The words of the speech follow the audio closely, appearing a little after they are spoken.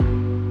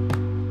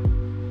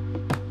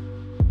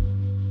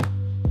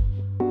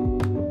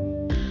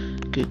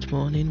Good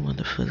morning,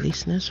 wonderful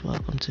listeners.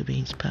 Welcome to Be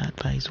Inspired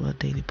by His Word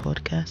Daily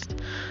Podcast.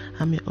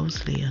 I'm your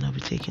host, Lee, and I'll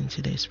be taking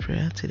today's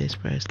prayer. Today's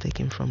prayer is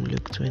taken from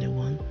Luke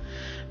 21,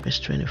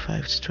 verse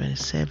 25 to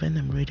 27.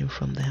 I'm reading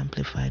from the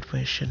Amplified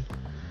Version.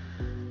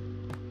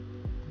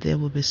 There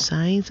will be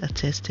signs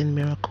attesting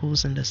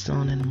miracles in the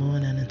sun and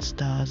moon and in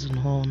stars and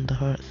on the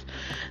earth.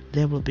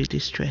 There will be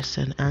distress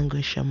and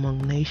anguish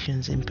among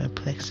nations in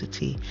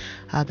perplexity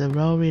at the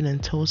roaring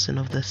and tossing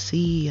of the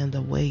sea and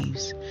the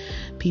waves,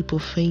 people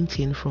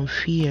fainting from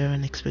fear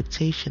and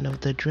expectation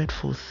of the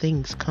dreadful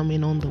things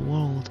coming on the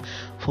world,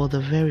 for the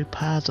very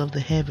powers of the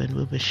heaven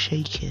will be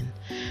shaken.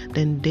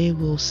 Then they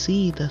will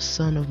see the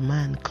Son of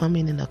Man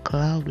coming in a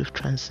cloud with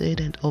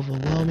transcendent,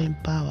 overwhelming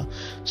power,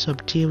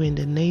 subduing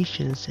the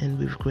nations and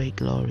with great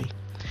glory.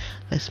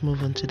 Let's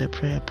move on to the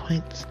prayer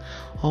points.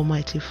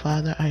 Almighty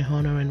Father, I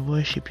honor and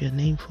worship your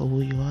name for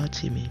who you are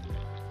to me.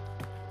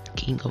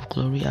 King of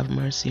glory, have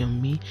mercy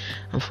on me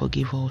and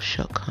forgive all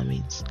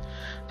shortcomings.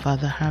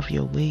 Father, have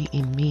your way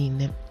in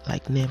me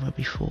like never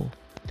before.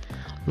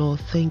 Lord,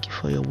 thank you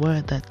for your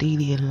word that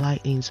daily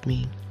enlightens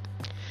me.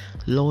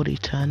 Lord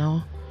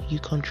eternal, you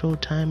control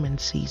time and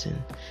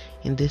season.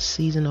 In this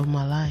season of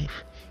my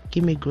life,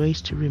 give me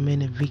grace to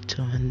remain a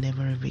victor and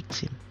never a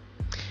victim.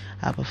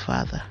 Abba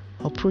Father,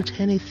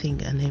 uproot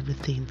anything and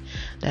everything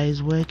that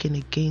is working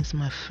against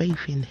my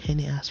faith in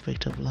any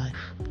aspect of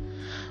life.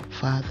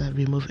 Father,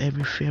 remove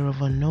every fear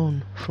of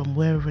unknown from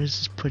wherever it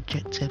is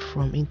projected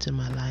from into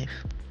my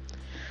life.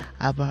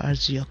 Abba,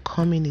 as your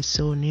coming is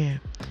so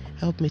near,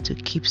 help me to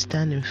keep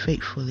standing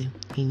faithfully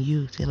in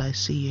you till I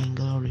see you in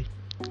glory.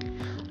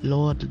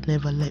 Lord,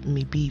 never let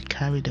me be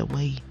carried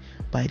away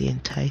by the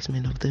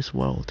enticement of this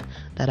world,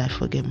 that I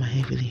forget my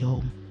heavenly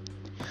home.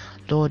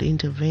 Lord,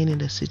 intervene in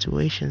the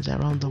situations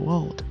around the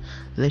world.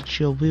 Let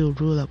your will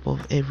rule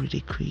above every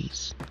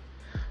decrease.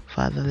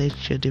 Father,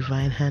 let your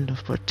divine hand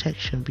of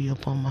protection be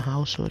upon my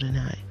household and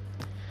I.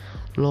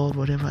 Lord,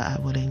 whatever I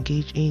will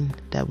engage in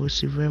that will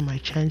sever my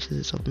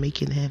chances of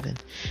making heaven,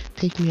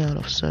 take me out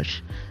of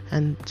such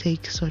and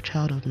take such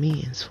out of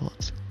me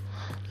henceforth.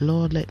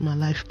 Lord, let my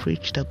life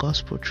preach the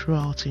gospel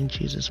throughout in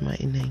Jesus'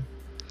 mighty name.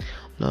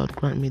 Lord,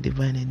 grant me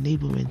divine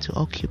enablement to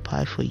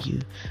occupy for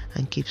you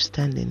and keep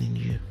standing in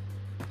you.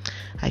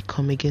 I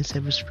come against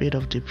every spirit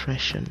of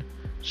depression,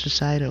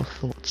 suicidal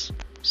thoughts,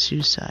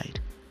 suicide,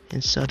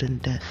 and sudden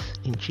death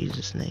in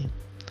Jesus' name.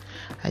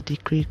 I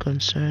decree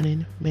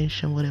concerning,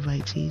 mention whatever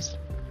it is,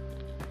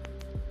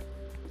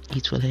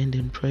 it will end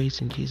in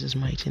praise in Jesus'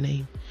 mighty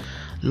name.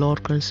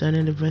 Lord,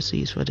 concerning the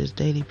verses for this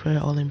daily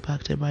prayer, all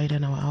impacted by it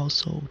in our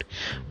household,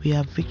 we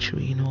have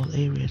victory in all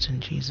areas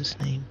in Jesus'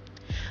 name.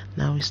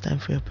 Now it's time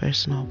for your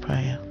personal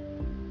prayer.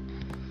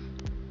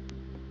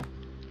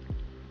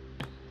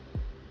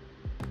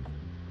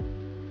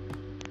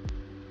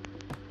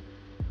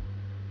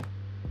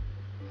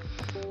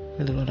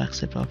 May the Lord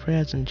accept our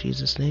prayers in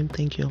Jesus' name.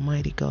 Thank you,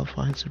 Almighty God,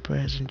 for answered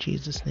prayers in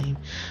Jesus' name.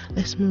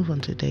 Let's move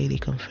on to daily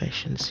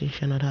confession. Sin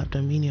shall not have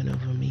dominion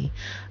over me.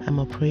 I'm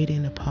operating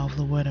in the power of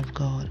the Word of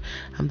God.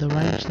 I'm the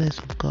righteousness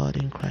of God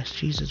in Christ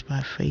Jesus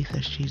by faith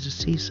as Jesus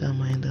sees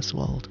am in this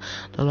world.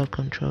 The Lord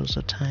controls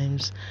the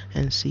times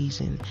and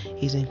season.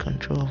 He's in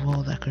control of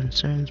all that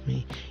concerns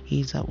me.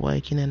 He's at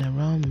work in and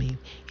around me.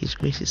 His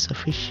grace is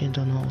sufficient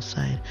on all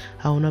sides.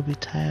 I will not be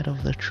tired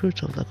of the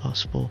truth of the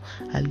gospel.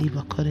 I live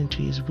according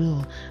to His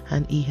will,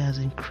 and He has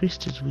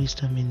increased His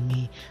wisdom in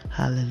me.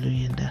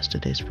 Hallelujah. And that's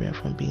today's prayer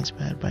from Being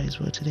Inspired by His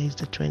Word. Today is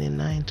the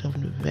 29th of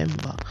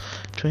November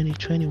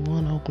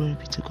 2021. All glory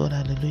be to God.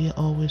 Hallelujah.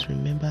 Always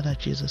remember that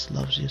Jesus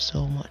loves you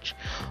so much.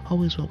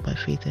 Always walk by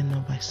faith and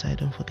not by sight.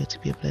 Don't forget to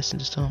be a blessing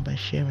to someone by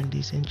sharing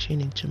this and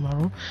tuning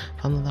tomorrow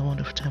for another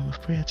wonderful time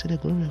of prayer to the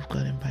glory of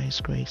God and by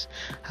His grace.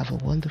 Have a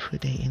wonderful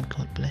day and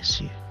God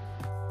bless you.